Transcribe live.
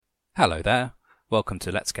Hello there. Welcome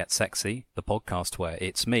to Let's Get Sexy, the podcast where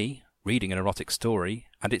it's me reading an erotic story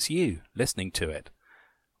and it's you listening to it.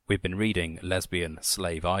 We've been reading Lesbian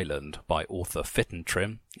Slave Island by author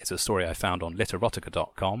Fittentrim. It's a story I found on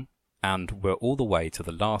literotica.com, and we're all the way to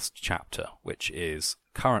the last chapter, which is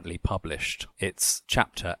currently published. It's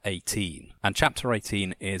chapter 18, and chapter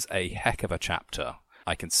 18 is a heck of a chapter.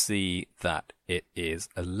 I can see that it is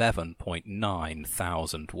 11.9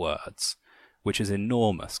 thousand words, which is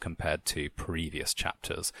enormous compared to previous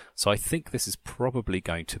chapters. So I think this is probably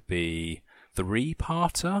going to be a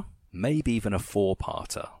three-parter, maybe even a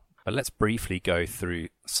four-parter. But let's briefly go through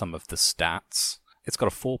some of the stats. It's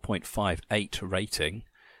got a 4.58 rating,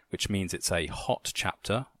 which means it's a hot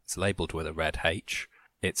chapter. It's labelled with a red H.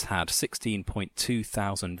 It's had 16.2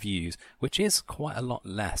 thousand views, which is quite a lot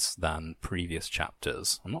less than previous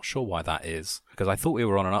chapters. I'm not sure why that is, because I thought we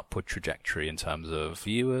were on an upward trajectory in terms of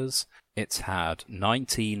viewers. It's had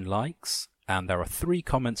 19 likes, and there are 3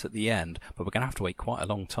 comments at the end, but we're going to have to wait quite a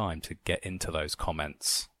long time to get into those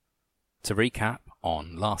comments. To recap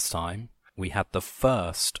on last time, we had the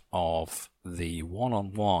first of the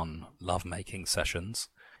one-on-one lovemaking sessions,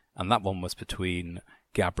 and that one was between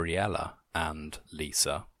Gabriella and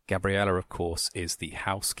Lisa. Gabriella, of course, is the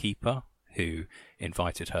housekeeper who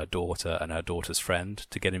invited her daughter and her daughter's friend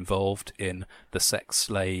to get involved in the sex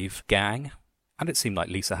slave gang. And it seemed like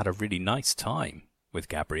Lisa had a really nice time with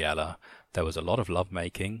Gabriella. There was a lot of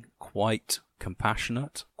lovemaking, quite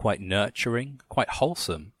compassionate, quite nurturing, quite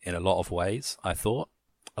wholesome in a lot of ways, I thought.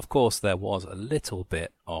 Of course, there was a little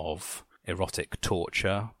bit of erotic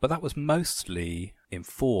torture, but that was mostly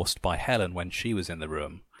enforced by Helen when she was in the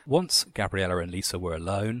room. Once Gabriella and Lisa were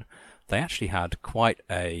alone, they actually had quite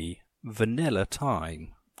a vanilla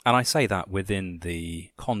time. And I say that within the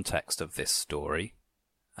context of this story.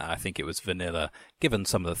 I think it was vanilla, given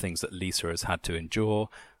some of the things that Lisa has had to endure.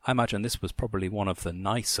 I imagine this was probably one of the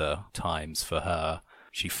nicer times for her.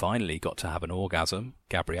 She finally got to have an orgasm.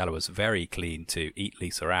 Gabriella was very keen to eat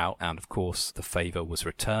Lisa out, and of course the favour was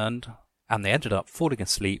returned. And they ended up falling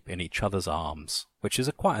asleep in each other's arms, which is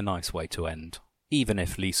quite a nice way to end, even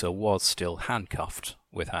if Lisa was still handcuffed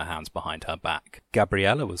with her hands behind her back.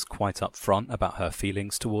 Gabriella was quite upfront about her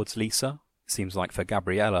feelings towards Lisa. Seems like for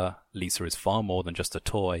Gabriella, Lisa is far more than just a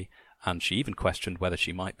toy, and she even questioned whether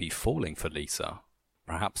she might be falling for Lisa.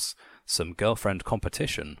 Perhaps some girlfriend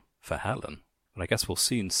competition for Helen. But I guess we'll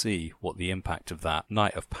soon see what the impact of that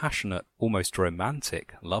night of passionate, almost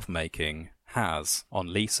romantic lovemaking has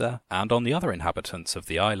on Lisa and on the other inhabitants of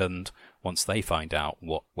the island once they find out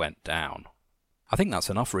what went down. I think that's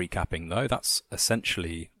enough recapping though. That's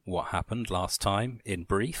essentially what happened last time in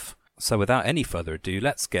brief. So without any further ado,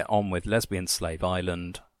 let's get on with Lesbian Slave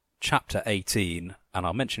Island, Chapter 18, and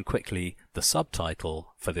I'll mention quickly the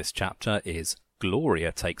subtitle for this chapter is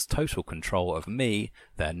Gloria Takes Total Control of Me,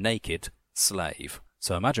 Their Naked Slave.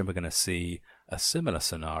 So imagine we're going to see a similar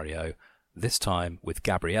scenario, this time with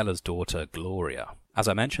Gabriella's daughter Gloria. As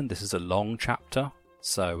I mentioned, this is a long chapter,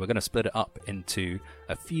 so we're going to split it up into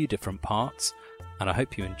a few different parts, and I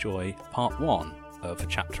hope you enjoy part 1 of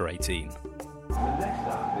Chapter 18. The next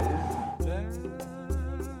up is Lesbian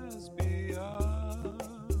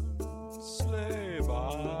Slave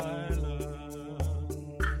Island.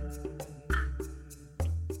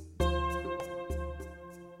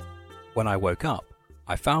 When I woke up,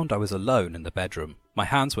 I found I was alone in the bedroom. My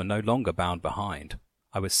hands were no longer bound behind.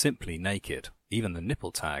 I was simply naked. Even the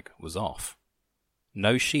nipple tag was off.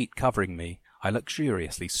 No sheet covering me, I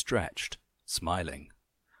luxuriously stretched, smiling.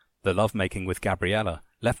 The lovemaking with Gabriella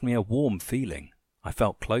left me a warm feeling. I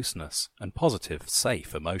felt closeness and positive,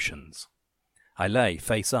 safe emotions. I lay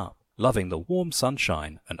face up, loving the warm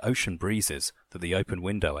sunshine and ocean breezes that the open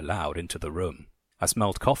window allowed into the room. I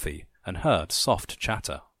smelled coffee and heard soft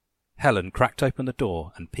chatter. Helen cracked open the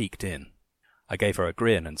door and peeked in. I gave her a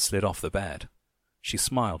grin and slid off the bed. She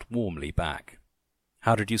smiled warmly back.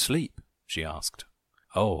 "How did you sleep?" she asked.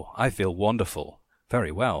 "Oh, I feel wonderful.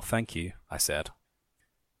 Very well, thank you," I said.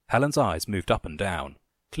 Helen's eyes moved up and down,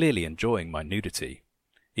 clearly enjoying my nudity.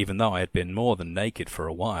 Even though I had been more than naked for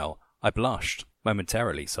a while, I blushed,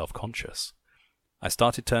 momentarily self-conscious. I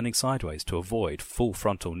started turning sideways to avoid full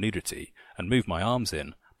frontal nudity and moved my arms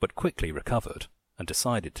in, but quickly recovered and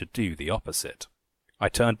decided to do the opposite. I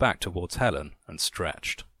turned back towards Helen and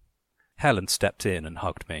stretched. Helen stepped in and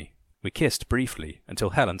hugged me. We kissed briefly until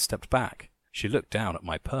Helen stepped back. She looked down at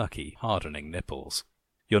my perky, hardening nipples.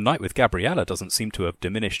 "Your night with Gabriella doesn't seem to have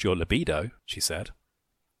diminished your libido," she said.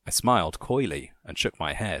 I smiled coyly and shook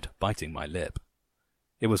my head, biting my lip.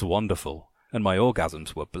 It was wonderful, and my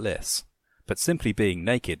orgasms were bliss. But simply being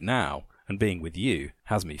naked now and being with you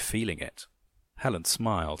has me feeling it. Helen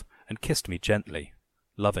smiled and kissed me gently,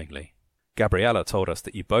 lovingly. Gabriella told us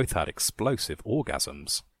that you both had explosive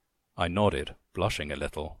orgasms. I nodded, blushing a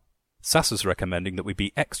little. Sassa's recommending that we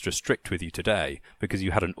be extra strict with you today because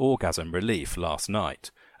you had an orgasm relief last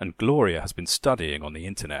night, and Gloria has been studying on the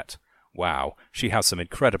internet. Wow, she has some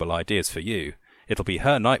incredible ideas for you. It'll be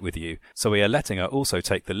her night with you, so we are letting her also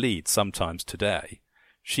take the lead sometimes today.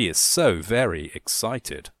 She is so very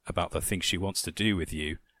excited about the things she wants to do with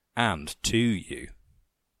you and to you.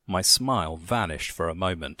 My smile vanished for a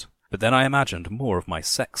moment, but then I imagined more of my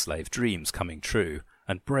sex slave dreams coming true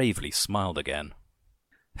and bravely smiled again.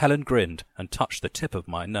 Helen grinned and touched the tip of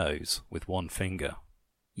my nose with one finger.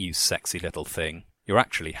 You sexy little thing. You're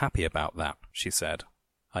actually happy about that, she said.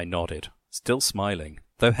 I nodded, still smiling,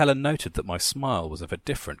 though Helen noted that my smile was of a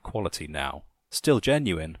different quality now, still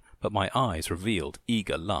genuine, but my eyes revealed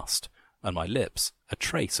eager lust, and my lips a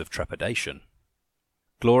trace of trepidation.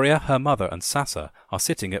 Gloria, her mother, and Sassa are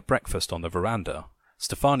sitting at breakfast on the veranda.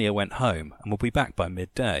 Stefania went home and will be back by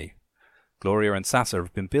midday. Gloria and Sassa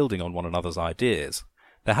have been building on one another's ideas.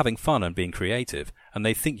 They're having fun and being creative, and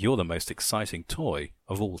they think you're the most exciting toy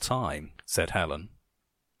of all time, said Helen.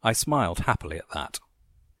 I smiled happily at that.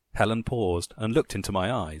 Helen paused and looked into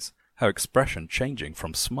my eyes, her expression changing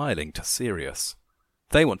from smiling to serious.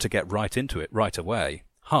 They want to get right into it right away,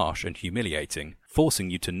 harsh and humiliating, forcing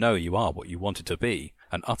you to know you are what you wanted to be,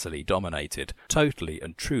 an utterly dominated, totally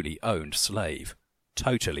and truly owned slave,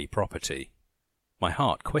 totally property. My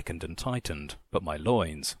heart quickened and tightened, but my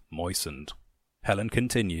loins moistened. Helen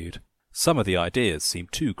continued, Some of the ideas seem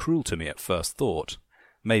too cruel to me at first thought.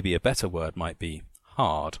 Maybe a better word might be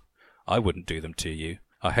hard. I wouldn't do them to you.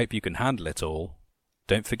 I hope you can handle it all.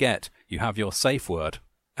 Don't forget, you have your safe word,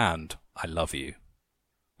 and I love you.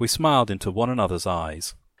 We smiled into one another's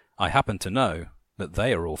eyes. I happen to know that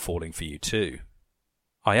they are all falling for you too.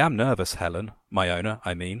 I am nervous, Helen, my owner,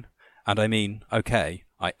 okay,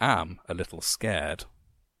 I am a little scared.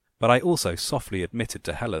 But I also softly admitted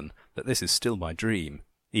to Helen that this is still my dream,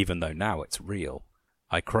 even though now it's real.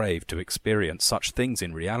 I crave to experience such things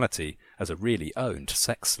in reality as a really owned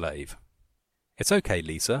sex slave. It's okay,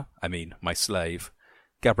 Lisa, my slave.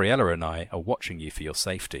 Gabriella and I are watching you for your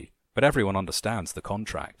safety, but everyone understands the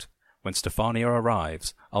contract. When Stefania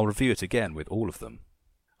arrives, I'll review it again with all of them.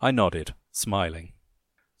 I nodded, smiling.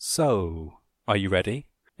 So, are you ready?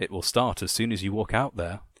 It will start as soon as you walk out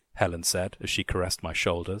there, Helen said as she caressed my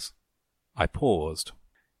shoulders. I paused.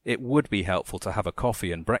 It would be helpful to have a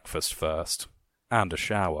coffee and breakfast first. And a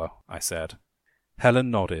shower, I said. Helen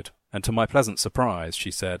nodded, and to my pleasant surprise she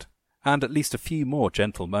said, And at least a few more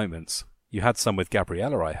gentle moments. You had some with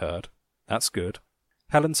Gabriella, I heard. That's good.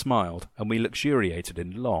 Helen smiled, and we luxuriated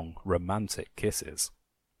in long, romantic kisses.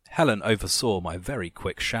 Helen oversaw my very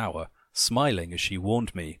quick shower, smiling as she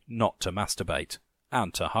warned me not to masturbate,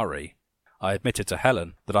 and to hurry. I admitted to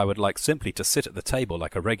Helen that I would like simply to sit at the table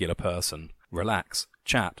like a regular person, relax,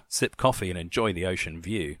 chat, sip coffee and enjoy the ocean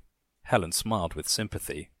view. Helen smiled with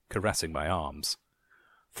sympathy, caressing my arms.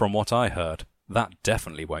 From what I heard, that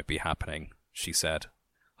definitely won't be happening, she said.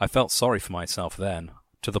 I felt sorry for myself then,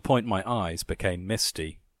 to the point my eyes became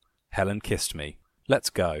misty. Helen kissed me. Let's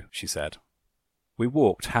go, she said. We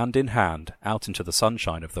walked hand in hand out into the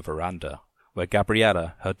sunshine of the veranda, where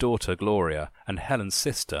Gabriella, her daughter Gloria, and Helen's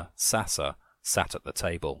sister, Sassa, sat at the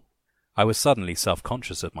table. I was suddenly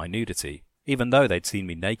self-conscious of my nudity, even though they'd seen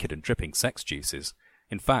me naked and dripping sex juices.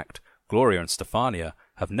 In fact, Gloria and Stefania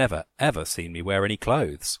have never, ever seen me wear any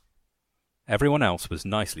clothes. Everyone else was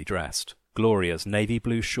nicely dressed. Gloria's navy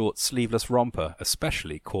blue short sleeveless romper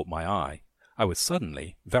especially caught my eye. I was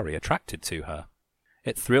suddenly very attracted to her.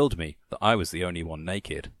 It thrilled me that I was the only one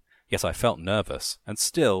naked, yet I felt nervous and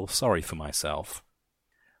still sorry for myself.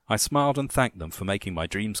 I smiled and thanked them for making my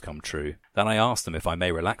dreams come true. Then I asked them if I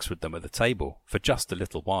may relax with them at the table for just a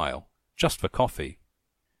little while, just for coffee.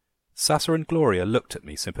 Sassa and Gloria looked at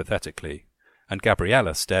me sympathetically, and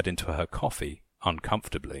Gabriella stared into her coffee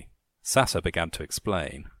uncomfortably. Sassa began to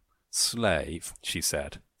explain. Slave, she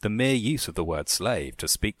said. The mere use of the word slave to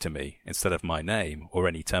speak to me instead of my name or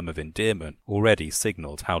any term of endearment already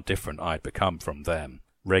signalled how different I'd become from them,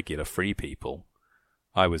 regular free people.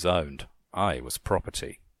 I was owned. I was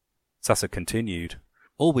property. Sassa continued.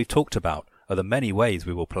 All we've talked about are the many ways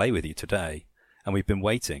we will play with you today, and we've been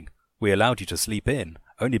waiting. We allowed you to sleep in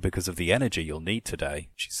only because of the energy you'll need today,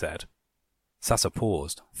 she said. Sassa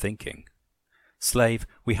paused, thinking. Slave,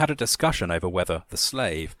 we had a discussion over whether the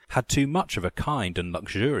slave had too much of a kind and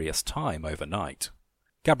luxurious time overnight.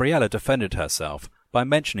 Gabriella defended herself by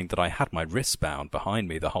mentioning that I had my wrists bound behind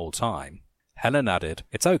me the whole time. Helen added,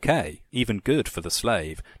 it's okay, even good for the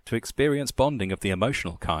slave, to experience bonding of the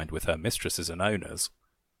emotional kind with her mistresses and owners.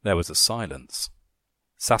 There was a silence.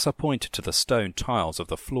 Sasa pointed to the stone tiles of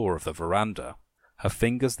the floor of the veranda. Her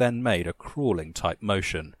fingers then made a crawling-type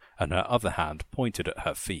motion, and her other hand pointed at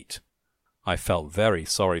her feet. I felt very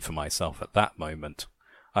sorry for myself at that moment.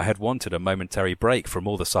 I had wanted a momentary break from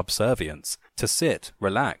all the subservience, to sit,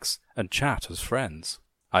 relax, and chat as friends.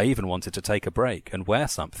 I even wanted to take a break and wear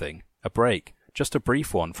something. A break, just a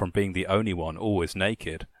brief one from being the only one always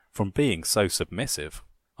naked, from being so submissive.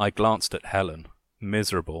 I glanced at Helen.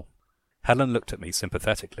 Miserable. Helen looked at me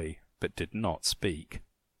sympathetically, but did not speak.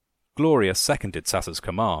 Gloria seconded Sasa's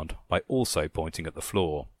command by also pointing at the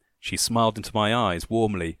floor. She smiled into my eyes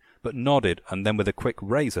warmly, but nodded, and then with a quick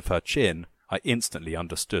raise of her chin, I instantly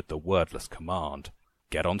understood the wordless command.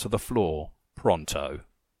 Get onto the floor, pronto.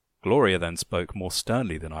 Gloria then spoke more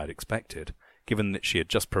sternly than I had expected, given that she had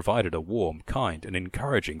just provided a warm, kind, and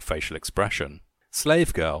encouraging facial expression.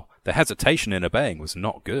 Slave girl, the hesitation in obeying was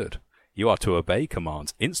not good. You are to obey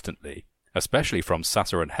commands instantly, especially from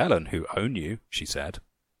Sasa and Helen, who own you, she said.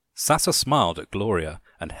 Sasa smiled at Gloria,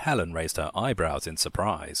 and Helen raised her eyebrows in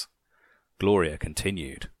surprise. Gloria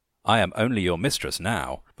continued, I am only your mistress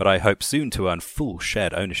now, but I hope soon to earn full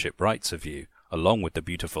shared ownership rights of you, along with the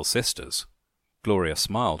beautiful sisters. Gloria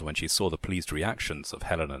smiled when she saw the pleased reactions of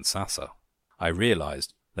Helen and Sasa. I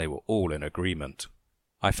realized they were all in agreement.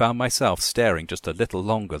 I found myself staring just a little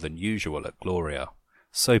longer than usual at Gloria,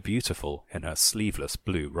 so beautiful in her sleeveless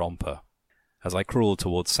blue romper. As I crawled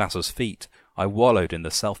towards Sasa's feet, I wallowed in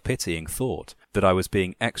the self-pitying thought that I was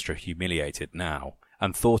being extra humiliated now,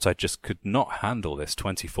 and thought I just could not handle this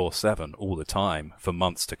 24/7 all the time for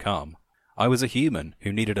months to come. I was a human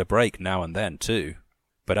who needed a break now and then too.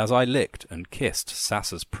 But as I licked and kissed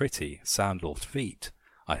Sasa's pretty, sandaled feet,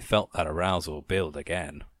 I felt that arousal build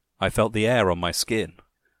again. I felt the air on my skin.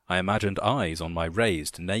 I imagined eyes on my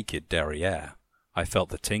raised, naked derriere. I felt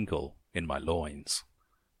the tingle in my loins.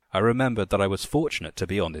 I remembered that I was fortunate to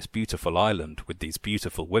be on this beautiful island with these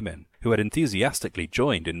beautiful women who had enthusiastically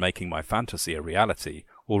joined in making my fantasy a reality,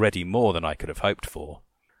 already more than I could have hoped for.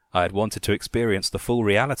 I had wanted to experience the full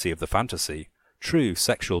reality of the fantasy, true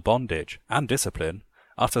sexual bondage and discipline,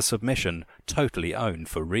 utter submission, totally owned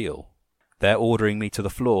for real. Their ordering me to the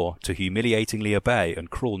floor, to humiliatingly obey and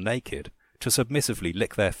crawl naked, to submissively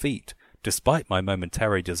lick their feet, despite my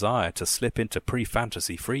momentary desire to slip into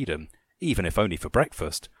pre-fantasy freedom, even if only for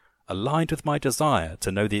breakfast, aligned with my desire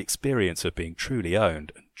to know the experience of being truly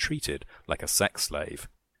owned and treated like a sex slave.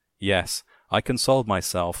 Yes, I consoled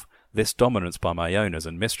myself, this dominance by my owners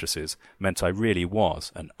and mistresses meant I really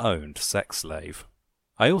was an owned sex slave.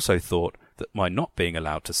 I also thought that my not being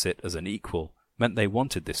allowed to sit as an equal meant they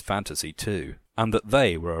wanted this fantasy too, and that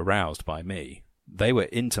they were aroused by me. They were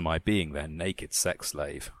into my being their naked sex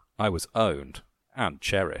slave. I was owned and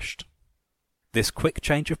cherished. This quick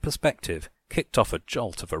change of perspective kicked off a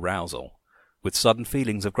jolt of arousal. With sudden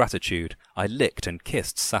feelings of gratitude, I licked and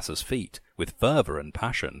kissed Sasa's feet with fervour and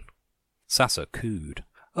passion. Sasa cooed.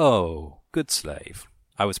 Oh, good slave.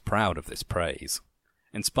 I was proud of this praise.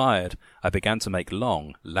 Inspired, I began to make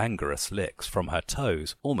long, languorous licks from her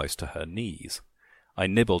toes almost to her knees. I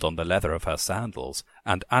nibbled on the leather of her sandals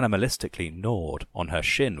and animalistically gnawed on her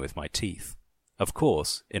shin with my teeth. Of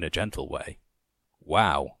course, in a gentle way.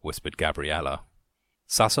 Wow, whispered Gabriella.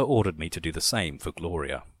 Sasa ordered me to do the same for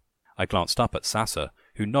Gloria. I glanced up at Sasa,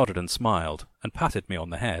 who nodded and smiled, and patted me on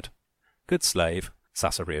the head. Good slave,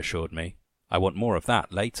 Sasa reassured me. I want more of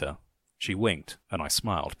that later. She winked, and I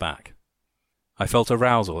smiled back. I felt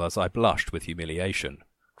arousal as I blushed with humiliation,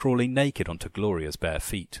 crawling naked onto Gloria's bare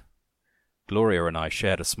feet. Gloria and I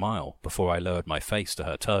shared a smile before I lowered my face to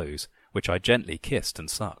her toes, which I gently kissed and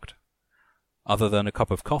sucked. Other than a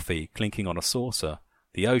cup of coffee clinking on a saucer,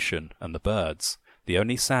 the ocean and the birds, the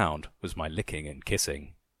only sound was my licking and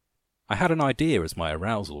kissing. I had an idea as my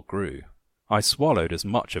arousal grew. I swallowed as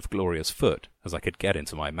much of Gloria's foot as I could get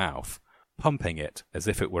into my mouth, pumping it as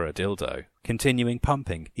if it were a dildo, continuing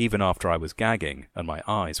pumping even after I was gagging and my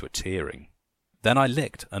eyes were tearing. Then I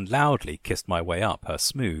licked and loudly kissed my way up her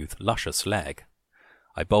smooth, luscious leg.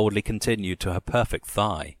 I boldly continued to her perfect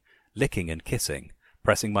thigh, licking and kissing,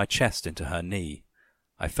 pressing my chest into her knee.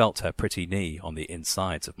 I felt her pretty knee on the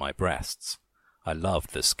insides of my breasts. I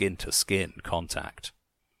loved the skin-to-skin contact.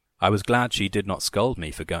 I was glad she did not scold me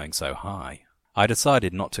for going so high. I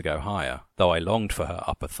decided not to go higher, though I longed for her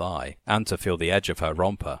upper thigh, and to feel the edge of her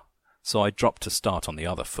romper, so I dropped to start on the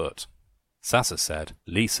other foot. Sasa said,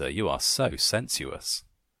 "Lisa, you are so sensuous."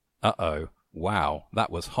 "Uh-oh, wow, that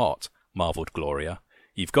was hot," marvelled Gloria.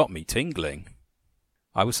 "You've got me tingling."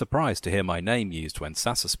 I was surprised to hear my name used when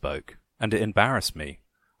Sasa spoke, and it embarrassed me.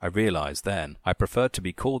 I realized then I preferred to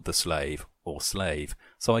be called the slave or slave,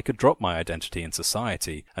 so I could drop my identity in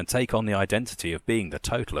society and take on the identity of being the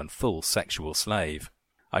total and full sexual slave.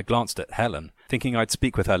 I glanced at Helen, thinking I'd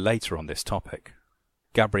speak with her later on this topic.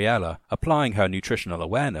 Gabriella, applying her nutritional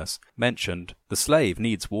awareness, mentioned, "The slave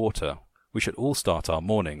needs water. We should all start our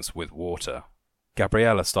mornings with water."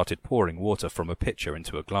 Gabriella started pouring water from a pitcher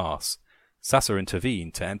into a glass. Sasa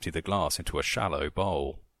intervened to empty the glass into a shallow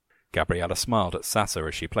bowl. Gabriella smiled at Sasa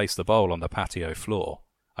as she placed the bowl on the patio floor.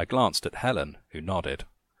 I glanced at Helen, who nodded.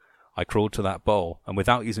 I crawled to that bowl, and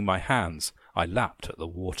without using my hands, I lapped at the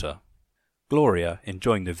water. Gloria,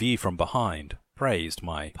 enjoying the view from behind, praised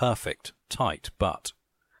my perfect, tight butt.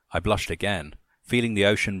 I blushed again, feeling the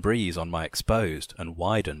ocean breeze on my exposed and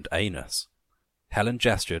widened anus. Helen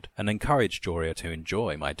gestured and encouraged Gloria to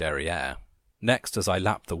enjoy my derriere. Next, as I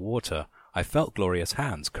lapped the water, I felt Gloria's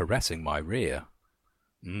hands caressing my rear.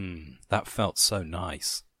 That felt so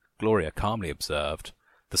nice. Gloria calmly observed,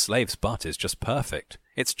 "The slave's butt is just perfect.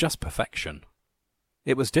 It's just perfection."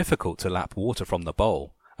 It was difficult to lap water from the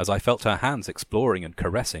bowl, as I felt her hands exploring and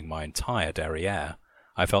caressing my entire derriere.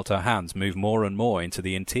 I felt her hands move more and more into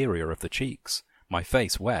the interior of the cheeks. My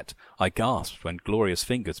face wet, I gasped when Gloria's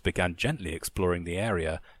fingers began gently exploring the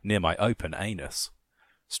area near my open anus.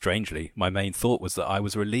 Strangely, my main thought was that I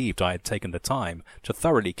was relieved I had taken the time to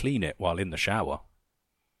thoroughly clean it while in the shower.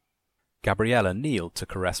 Gabriella kneeled to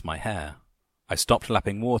caress my hair. I stopped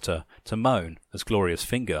lapping water to moan as Gloria's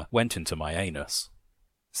finger went into my anus.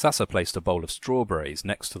 Sasa placed a bowl of strawberries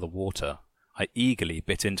next to the water. I eagerly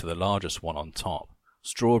bit into the largest one on top.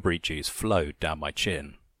 Strawberry juice flowed down my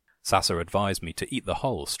chin. Sasa advised me to eat the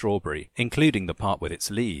whole strawberry, including the part with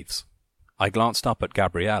its leaves. I glanced up at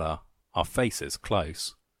Gabriella, our faces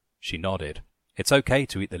close. She nodded. "It's okay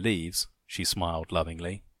to eat the leaves," she smiled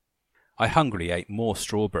lovingly. I hungrily ate more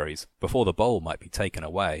strawberries before the bowl might be taken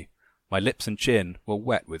away. My lips and chin were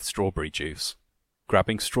wet with strawberry juice.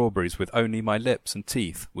 Grabbing strawberries with only my lips and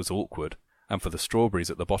teeth was awkward, and for the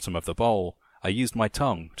strawberries at the bottom of the bowl, I used my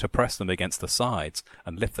tongue to press them against the sides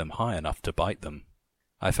and lift them high enough to bite them.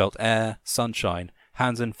 I felt air, sunshine,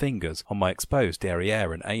 hands and fingers on my exposed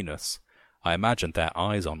derriere and anus. I imagined their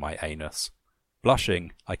eyes on my anus.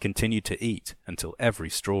 Blushing, I continued to eat until every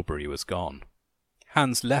strawberry was gone.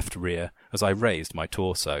 Hands left rear as I raised my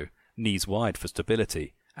torso, knees wide for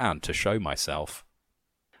stability and to show myself.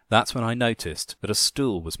 That's when I noticed that a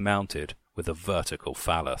stool was mounted with a vertical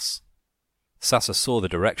phallus. Sasa saw the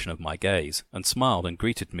direction of my gaze and smiled and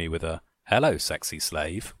greeted me with a, "Hello, sexy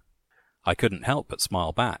slave." I couldn't help but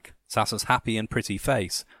smile back. Sasa's happy and pretty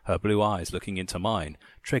face, her blue eyes looking into mine,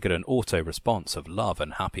 triggered an auto-response of love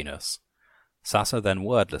and happiness. Sasa then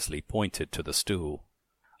wordlessly pointed to the stool.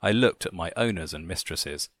 I looked at my owners and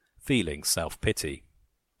mistresses, feeling self-pity.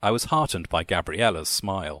 I was heartened by Gabriella's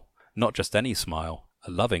smile. Not just any smile,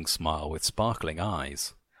 a loving smile with sparkling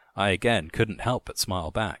eyes. I again couldn't help but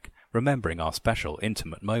smile back, remembering our special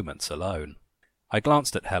intimate moments alone. I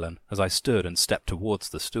glanced at Helen as I stood and stepped towards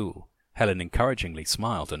the stool. Helen encouragingly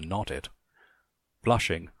smiled and nodded.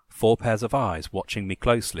 Blushing, 4 pairs of eyes watching me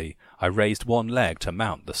closely, I raised one leg to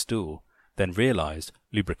mount the stool, then realized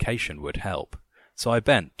lubrication would help. So I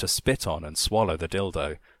bent to spit on and swallow the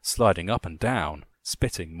dildo, sliding up and down,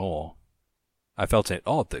 spitting more. I felt it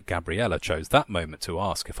odd that Gabriella chose that moment to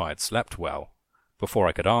ask if I had slept well. Before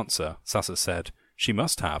I could answer, Sasa said, "She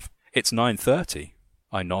must have. It's 9:30.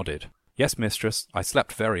 I nodded. "Yes, mistress, I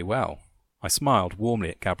slept very well." I smiled warmly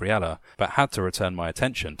at Gabriella, but had to return my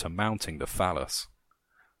attention to mounting the phallus.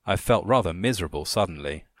 I felt rather miserable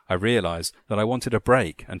suddenly. I realized that I wanted a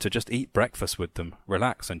break and to just eat breakfast with them,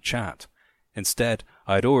 relax and chat. Instead,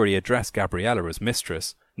 I had already addressed Gabriella as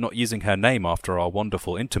mistress, not using her name after our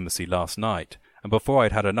wonderful intimacy last night, and before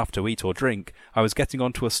I'd had enough to eat or drink, I was getting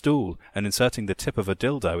onto a stool and inserting the tip of a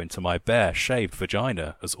dildo into my bare, shaved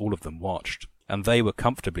vagina as all of them watched. And they were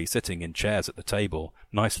comfortably sitting in chairs at the table,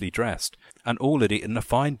 nicely dressed, and all had eaten a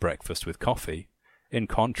fine breakfast with coffee. In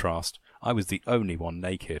contrast, I was the only one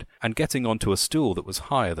naked, and getting onto a stool that was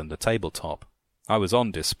higher than the tabletop. I was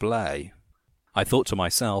on display. I thought to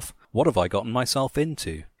myself, what have I gotten myself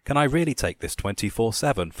into? Can I really take this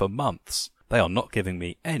 24/7 for months? They are not giving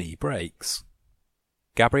me any breaks.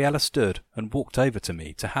 Gabriella stood and walked over to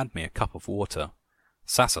me to hand me a cup of water.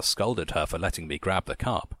 Sasa scolded her for letting me grab the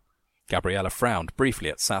cup. Gabriella frowned briefly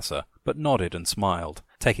at Sasa, but nodded and smiled,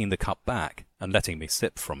 taking the cup back and letting me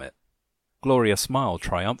sip from it. Gloria smiled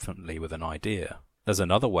triumphantly with an idea. "There's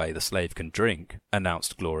another way the slave can drink,"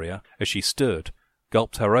 announced Gloria, as she stood,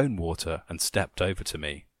 gulped her own water and stepped over to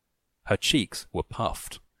me. Her cheeks were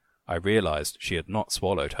puffed. I realized she had not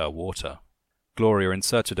swallowed her water. Gloria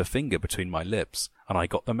inserted a finger between my lips, and I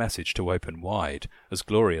got the message to open wide as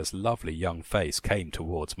Gloria's lovely young face came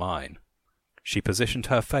towards mine. She positioned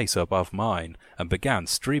her face above mine and began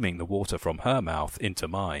streaming the water from her mouth into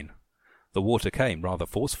mine. The water came rather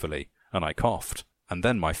forcefully, and I coughed, and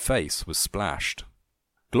then my face was splashed.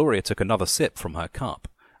 Gloria took another sip from her cup,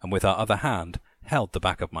 and with her other hand held the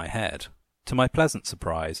back of my head. To my pleasant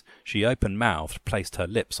surprise, she open-mouthed placed her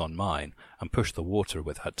lips on mine and pushed the water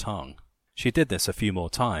with her tongue. She did this a few more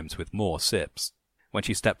times with more sips. When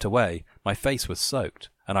she stepped away, my face was soaked,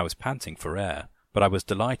 and I was panting for air, but I was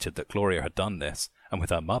delighted that Gloria had done this, and with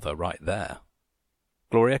her mother right there.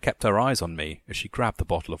 Gloria kept her eyes on me as she grabbed the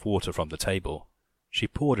bottle of water from the table. She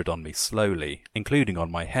poured it on me slowly, including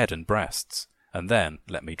on my head and breasts, and then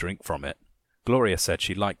let me drink from it. Gloria said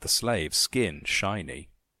she liked the slave's skin shiny.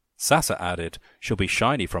 Sassa added she'll be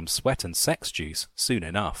shiny from sweat and sex juice soon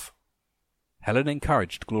enough. Helen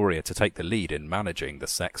encouraged Gloria to take the lead in managing the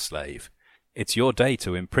sex slave. It's your day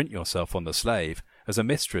to imprint yourself on the slave as a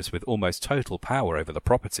mistress with almost total power over the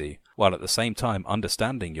property, while at the same time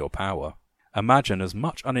understanding your power. Imagine as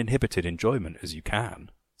much uninhibited enjoyment as you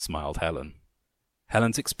can, smiled Helen.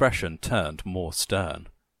 Helen's expression turned more stern.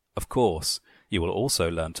 Of course, you will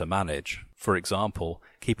also learn to manage, for example,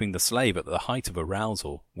 keeping the slave at the height of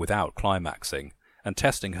arousal without climaxing, and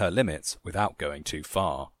testing her limits without going too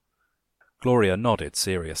far. Gloria nodded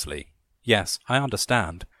seriously. Yes, I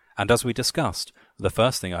understand, and as we discussed, the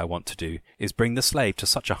first thing I want to do is bring the slave to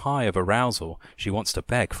such a high of arousal she wants to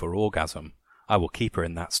beg for orgasm. I will keep her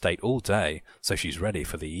in that state all day, so she's ready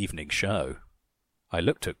for the evening show. I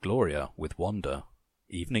looked at Gloria with wonder.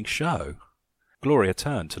 Evening show? Gloria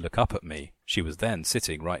turned to look up at me. She was then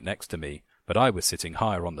sitting right next to me, but I was sitting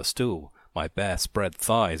higher on the stool, my bare spread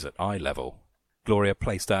thighs at eye level. Gloria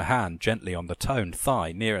placed her hand gently on the toned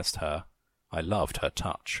thigh nearest her. I loved her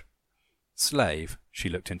touch. Slave, she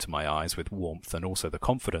looked into my eyes with warmth and also the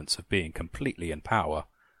confidence of being completely in power.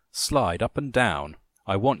 Slide up and down.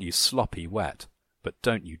 I want you sloppy wet, but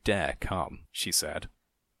don't you dare come, she said.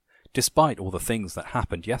 Despite all the things that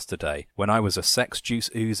happened yesterday, when I was a sex juice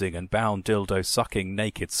oozing and bound dildo sucking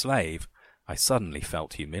naked slave, I suddenly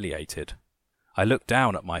felt humiliated. I looked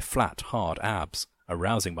down at my flat, hard abs,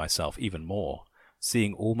 arousing myself even more,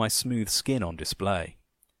 seeing all my smooth skin on display.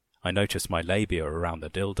 I noticed my labia around the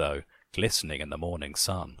dildo, glistening in the morning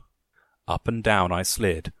sun. Up and down I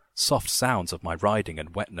slid, soft sounds of my riding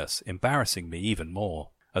and wetness embarrassing me even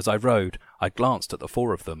more. As I rode, I glanced at the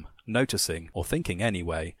four of them, noticing, or thinking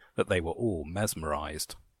anyway, that they were all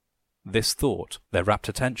mesmerized. This thought, their rapt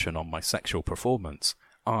attention on my sexual performance,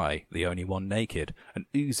 I, the only one naked, and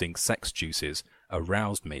oozing sex juices,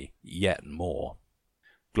 aroused me yet more.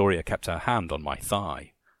 Gloria kept her hand on my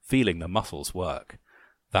thigh, feeling the muscles work.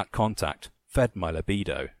 That contact fed my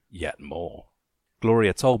libido yet more.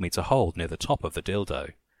 Gloria told me to hold near the top of the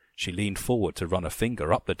dildo. She leaned forward to run a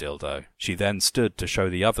finger up the dildo. She then stood to show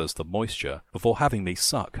the others the moisture before having me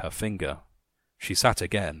suck her finger. She sat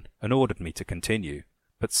again and ordered me to continue,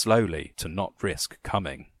 but slowly to not risk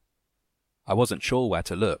coming. I wasn't sure where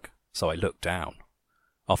to look, so I looked down.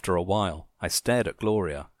 After a while, I stared at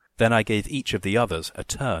Gloria. Then I gave each of the others a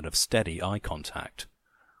turn of steady eye contact.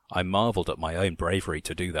 I marvelled at my own bravery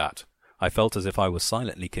to do that. I felt as if I was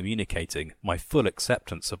silently communicating my full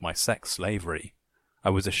acceptance of my sex slavery. I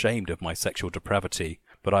was ashamed of my sexual depravity,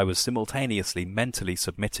 but I was simultaneously mentally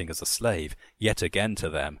submitting as a slave yet again to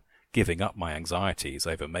them, giving up my anxieties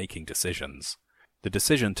over making decisions. The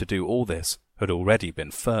decision to do all this had already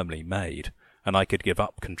been firmly made, and I could give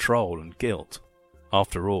up control and guilt.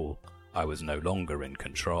 After all, I was no longer in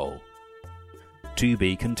control. To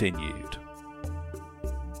be continued.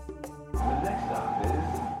 The next stop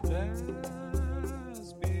is Lesbian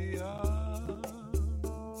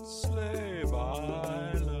Slave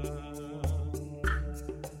Island.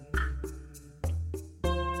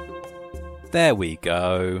 There we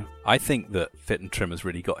go. I think that Fit and Trim has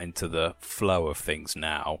really got into the flow of things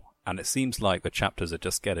now, and it seems like the chapters are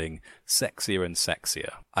just getting sexier and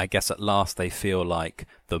sexier. I guess at last they feel like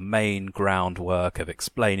the main groundwork of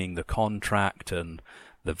explaining the contract and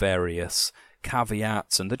the various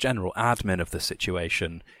caveats and the general admin of the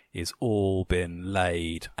situation is all been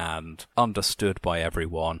laid and understood by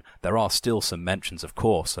everyone. There are still some mentions, of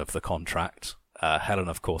course, of the contract. Helen,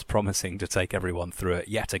 of course, promising to take everyone through it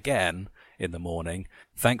yet again in the morning.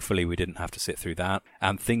 Thankfully, we didn't have to sit through that,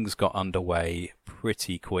 and things got underway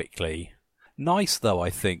pretty quickly. Nice, though, I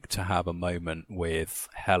think, to have a moment with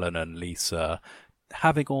Helen and Lisa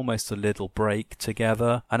having almost a little break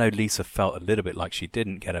together. I know Lisa felt a little bit like she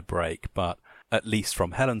didn't get a break, but at least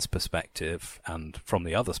from Helen's perspective and from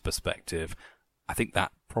the other's perspective, I think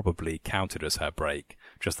that probably counted as her break.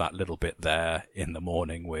 Just that little bit there in the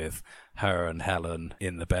morning with her and Helen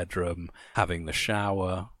in the bedroom, having the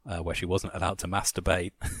shower, where she wasn't allowed to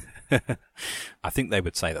masturbate. I think they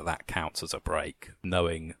would say that that counts as a break,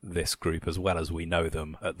 knowing this group as well as we know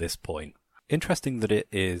them at this point. Interesting that it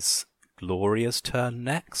is Gloria's turn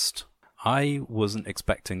next. I wasn't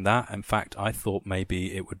expecting that. In fact, I thought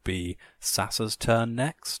maybe it would be Sassa's turn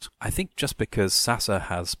next. I think just because Sassa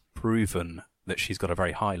has proven that she's got a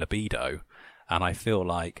very high libido, and I feel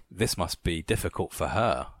like this must be difficult for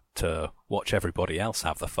her to watch everybody else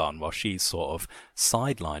have the fun while she's sort of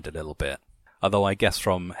sidelined a little bit. Although I guess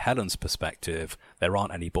from Helen's perspective, there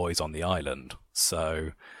aren't any boys on the island,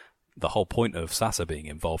 so the whole point of Sassa being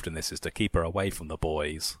involved in this is to keep her away from the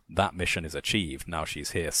boys. That mission is achieved. Now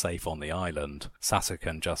she's here safe on the island. Sassa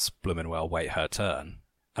can just bloomin' well wait her turn.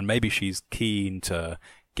 And maybe she's keen to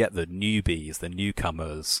get the newbies, the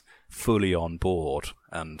newcomers, fully on board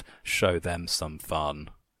and show them some fun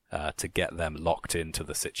to get them locked into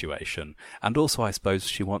the situation. And also, I suppose,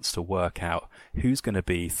 she wants to work out who's going to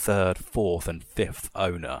be third, fourth and fifth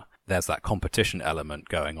owner. There's that competition element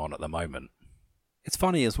going on at the moment. It's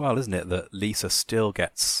funny as well, isn't it, that Lisa still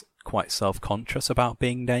gets quite self-conscious about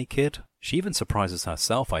being naked. She even surprises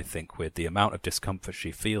herself, I think, with the amount of discomfort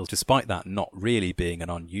she feels, despite that not really being an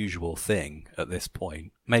unusual thing at this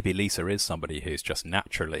point. Maybe Lisa is somebody who's just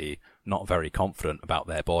naturally not very confident about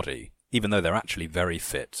their body, even though they're actually very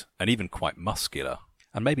fit and even quite muscular.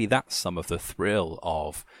 And maybe that's some of the thrill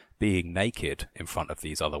of being naked in front of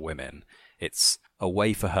these other women. It's a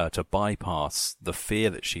way for her to bypass the fear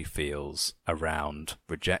that she feels around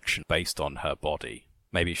rejection based on her body.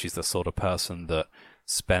 Maybe she's the sort of person that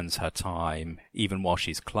spends her time, even while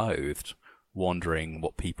she's clothed, wondering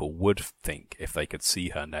what people would think if they could see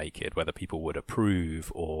her naked, whether people would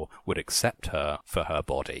approve or would accept her for her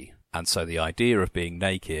body. And so the idea of being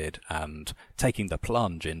naked and taking the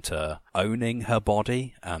plunge into owning her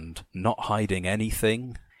body and not hiding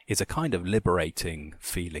anything is a kind of liberating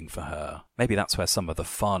feeling for her. Maybe that's where some of the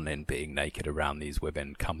fun in being naked around these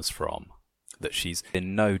women comes from. That she's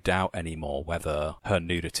in no doubt anymore whether her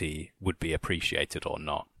nudity would be appreciated or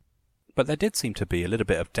not. But there did seem to be a little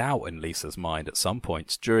bit of doubt in Lisa's mind at some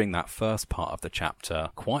points during that first part of the chapter.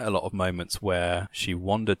 Quite a lot of moments where she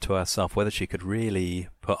wondered to herself whether she could really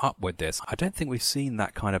put up with this. I don't think we've seen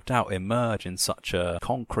that kind of doubt emerge in such a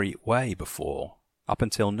concrete way before. Up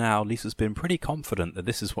until now, Lisa's been pretty confident that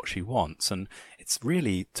this is what she wants, and it's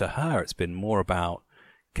really, to her, it's been more about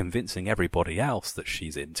convincing everybody else that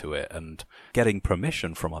she's into it and getting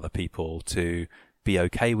permission from other people to be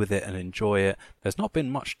okay with it and enjoy it. There's not been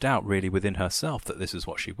much doubt really within herself that this is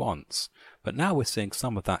what she wants. But now we're seeing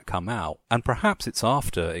some of that come out, and perhaps it's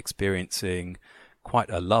after experiencing quite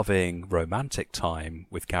a loving, romantic time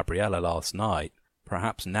with Gabriella last night.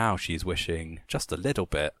 Perhaps now she's wishing just a little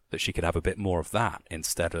bit that she could have a bit more of that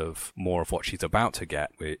instead of more of what she's about to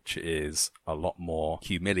get, which is a lot more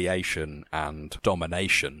humiliation and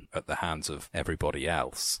domination at the hands of everybody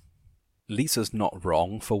else. Lisa's not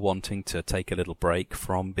wrong for wanting to take a little break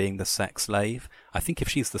from being the sex slave. I think if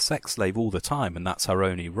she's the sex slave all the time and that's her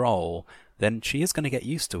only role, then she is going to get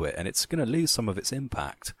used to it and it's going to lose some of its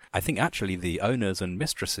impact. I think actually the owners and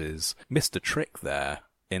mistresses missed a trick there,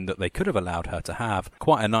 in that they could have allowed her to have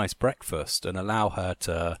quite a nice breakfast and allow her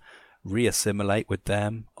to re-assimilate with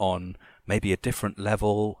them on maybe a different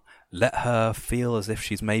level, let her feel as if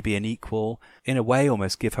she's maybe an equal, in a way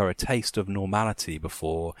almost give her a taste of normality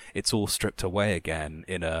before it's all stripped away again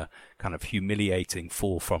in a kind of humiliating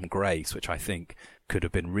fall from grace, which I think could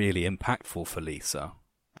have been really impactful for Lisa.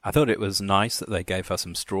 I thought it was nice that they gave her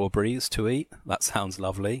some strawberries to eat. That sounds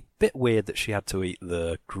lovely. Bit weird that she had to eat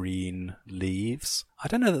the green leaves. I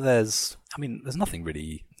don't know that there's nothing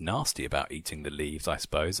really nasty about eating the leaves, I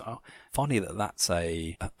suppose. Funny that that's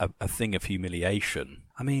a thing of humiliation.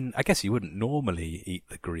 I mean, I guess you wouldn't normally eat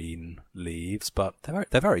the green leaves, but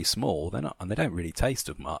they're very small. They're not, and they don't really taste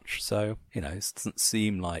of much. So, it doesn't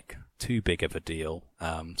seem like too big of a deal.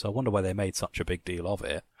 So I wonder why they made such a big deal of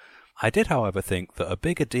it. I did, however, think that a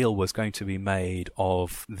bigger deal was going to be made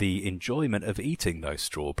of the enjoyment of eating those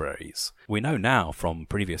strawberries. We know now from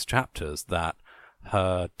previous chapters that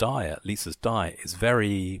her diet, Lisa's diet, is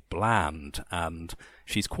very bland and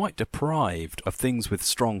she's quite deprived of things with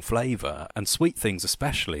strong flavour, and sweet things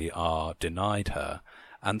especially are denied her.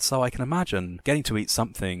 And so I can imagine getting to eat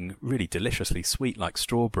something really deliciously sweet like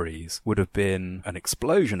strawberries would have been an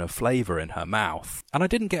explosion of flavour in her mouth. And I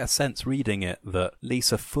didn't get a sense reading it that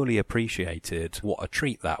Lisa fully appreciated what a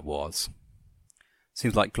treat that was.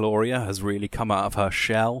 Seems like Gloria has really come out of her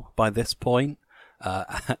shell by this point.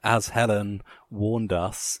 As Helen warned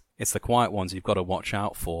us It's the quiet ones you've got to watch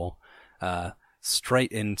out for.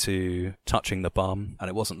 Straight into touching the bum, and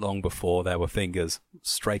it wasn't long before there were fingers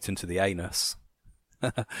straight into the anus,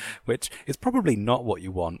 which is probably not what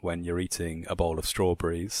you want when you're eating a bowl of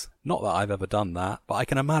strawberries. Not that I've ever done that, but I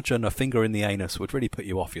can imagine a finger in the anus would really put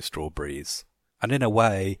you off your strawberries. And in a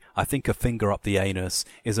way, I think a finger up the anus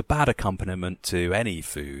is a bad accompaniment to any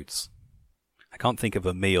foods. I can't think of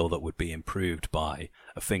a meal that would be improved by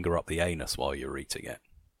a finger up the anus while you're eating it.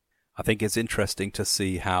 I think it's interesting to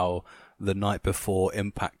see how the night before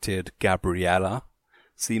impacted Gabriella.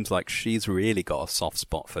 Seems like she's really got a soft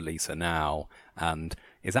spot for Lisa now, and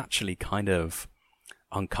is actually kind of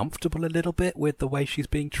uncomfortable a little bit with the way she's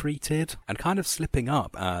being treated, and kind of slipping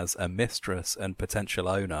up as a mistress and potential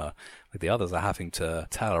owner. Like the others are having to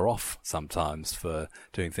tell her off sometimes for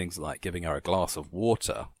doing things like giving her a glass of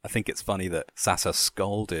water. I think it's funny that Sasa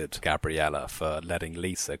scolded Gabriella for letting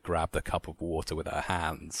Lisa grab the cup of water with her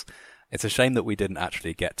hands. It's a shame that we didn't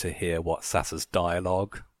actually get to hear what Sasa's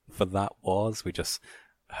dialogue for that was. We just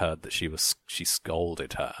heard that she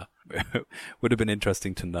scolded her. Would have been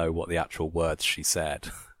interesting to know what the actual words she said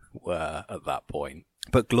were at that point.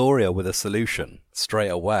 But Gloria with a solution straight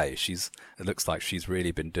away. It looks like she's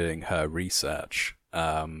really been doing her research.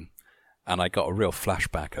 And I got a real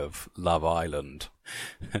flashback of Love Island.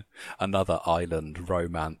 Another island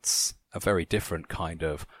romance, a very different kind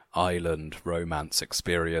of island romance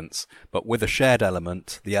experience, but with a shared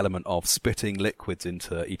element, the element of spitting liquids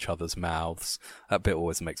into each other's mouths. That bit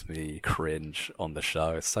always makes me cringe on the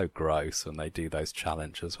show. It's so gross when they do those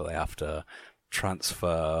challenges where they have to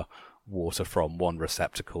transfer water from one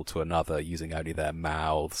receptacle to another using only their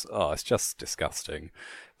mouths. Oh, it's just disgusting.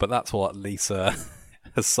 But that's what Lisa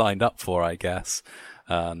has signed up for, I guess.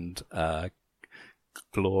 And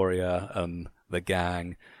Gloria and the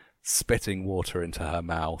gang spitting water into her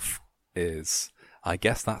mouth is, I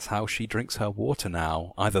guess that's how she drinks her water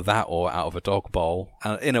now. Either that or out of a dog bowl.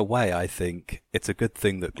 And in a way, I think it's a good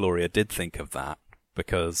thing that Gloria did think of that,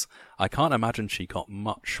 because I can't imagine she got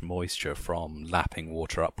much moisture from lapping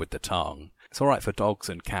water up with the tongue. It's alright for dogs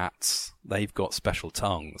and cats. They've got special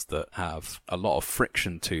tongues that have a lot of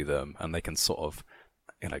friction to them, and they can sort of,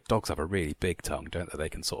 dogs have a really big tongue, don't they? They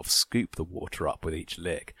can sort of scoop the water up with each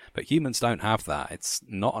lick. But humans don't have that. It's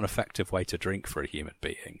not an effective way to drink for a human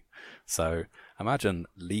being. So imagine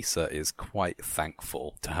Lisa is quite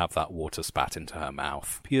thankful to have that water spat into her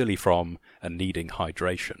mouth, purely from a needing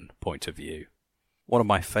hydration point of view. One of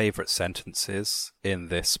my favourite sentences in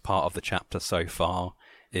this part of the chapter so far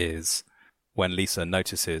is when Lisa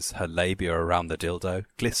notices her labia around the dildo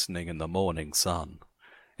glistening in the morning sun.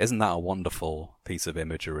 Isn't that a wonderful piece of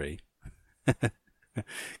imagery?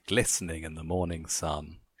 Glistening in the morning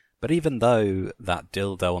sun. But even though that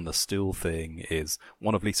dildo on the stool thing is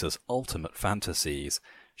one of Lisa's ultimate fantasies,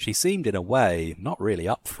 she seemed in a way not really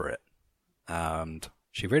up for it. And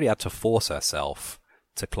she really had to force herself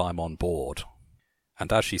to climb on board.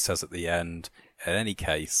 And as she says at the end, in any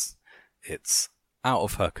case, it's out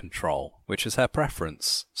of her control, which is her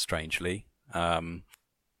preference, strangely.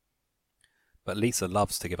 But Lisa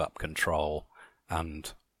loves to give up control,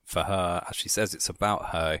 and for her, as she says, it's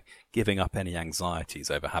about her giving up any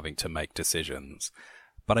anxieties over having to make decisions.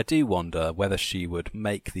 But I do wonder whether she would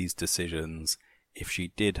make these decisions if she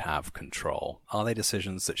did have control. Are they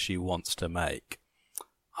decisions that she wants to make?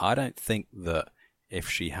 I don't think that if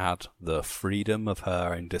she had the freedom of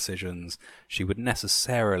her own decisions, she would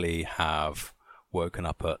necessarily have woken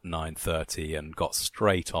up at 9:30 and got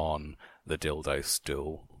straight on the dildo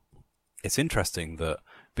stool. It's interesting that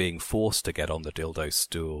being forced to get on the dildo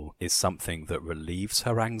stool is something that relieves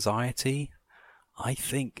her anxiety. I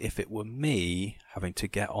think if it were me having to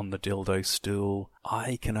get on the dildo stool,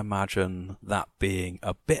 I can imagine that being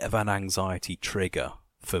a bit of an anxiety trigger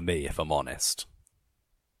for me, if I'm honest.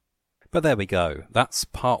 But there we go. That's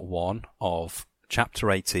part 1 of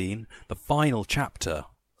chapter 18, the final chapter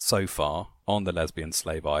so far on the Lesbian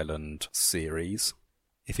Slave Island series.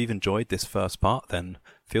 If you've enjoyed this first part, then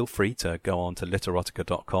feel free to go on to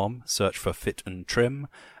literotica.com, search for Fit and Trim,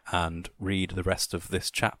 and read the rest of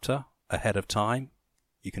this chapter ahead of time.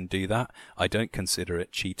 You can do that. I don't consider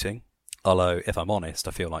it cheating. Although, if I'm honest,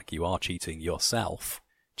 I feel like you are cheating yourself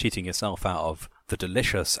out of the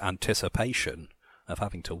delicious anticipation of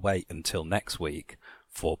having to wait until next week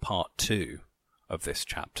for part 2 of this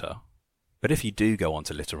chapter. But if you do go on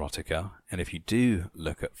to Literotica, and if you do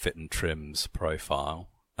look at Fit and Trim's profile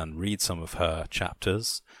and read some of her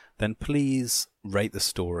chapters, then please rate the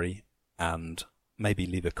story and maybe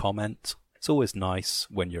leave a comment. It's always nice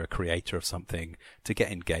when you're a creator of something to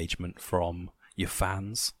get engagement from your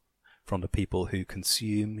fans, from the people who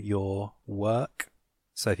consume your work.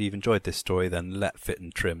 So if you've enjoyed this story, then let Fit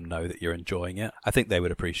and Trim know that you're enjoying it. I think they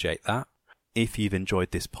would appreciate that. If you've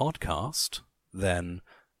enjoyed this podcast, then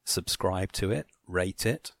subscribe to it, rate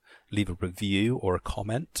it, leave a review or a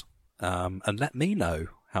comment, and let me know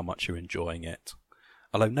how much you're enjoying it.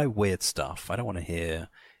 Although no weird stuff. I don't want to hear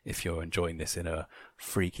if you're enjoying this in a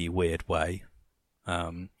freaky, weird way.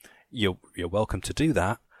 You're welcome to do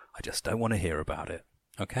that. I just don't want to hear about it.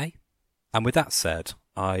 Okay? And with that said,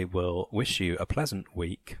 I will wish you a pleasant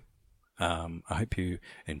week. I hope you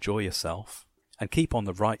enjoy yourself and keep on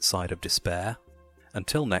the right side of despair.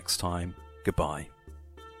 Until next time, goodbye.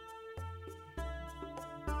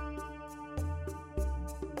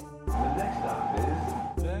 The next stop is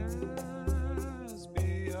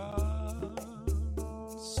Lesbian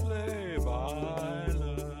Slave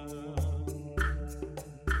Island.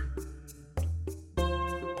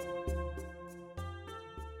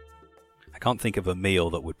 I can't think of a meal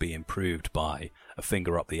that would be improved by a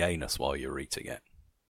finger up the anus while you're eating it.